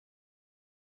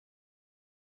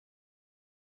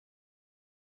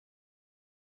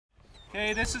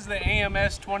Okay, this is the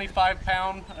AMS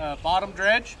 25-pound bottom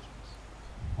dredge.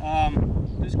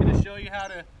 Just going to show you how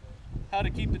to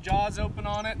keep the jaws open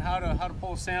on it and how to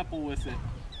pull a sample with it.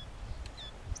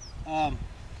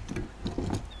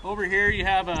 Over here you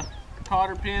have a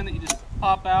cotter pin that you just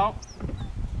pop out.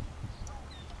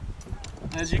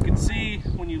 As you can see,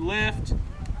 when you lift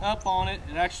up on it,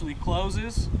 it actually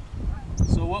closes.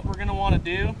 So what we're going to want to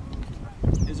do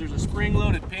is there's a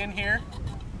spring-loaded pin here.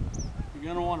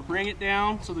 You're going to want to bring it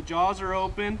down so the jaws are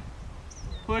open.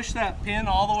 Push that pin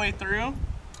all the way through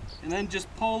and then just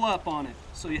pull up on it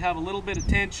so you have a little bit of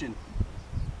tension.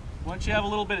 Once you have a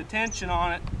little bit of tension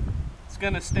on it, it's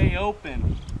going to stay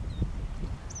open.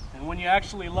 And when you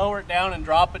actually lower it down and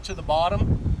drop it to the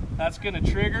bottom, that's going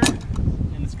to trigger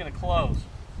and it's going to close.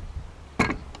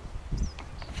 So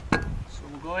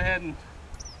we'll go ahead and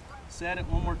set it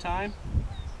one more time.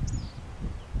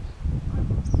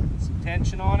 Get some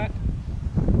tension on it.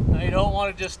 Now you don't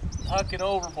want to just huck it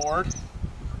overboard.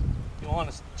 You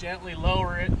want to gently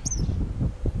lower it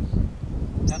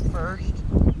at first.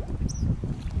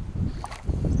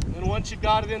 Then once you've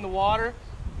got it in the water,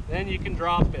 then you can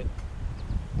drop it.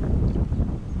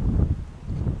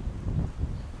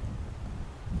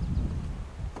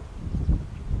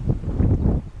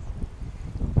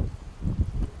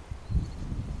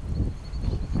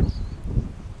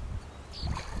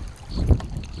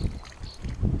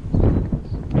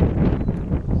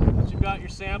 Once you've got your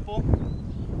sample,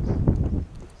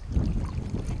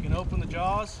 you can open the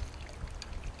jaws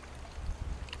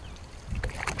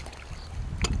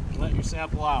and let your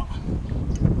sample out.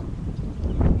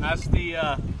 And that's the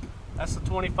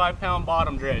 25-pound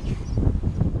bottom dredge.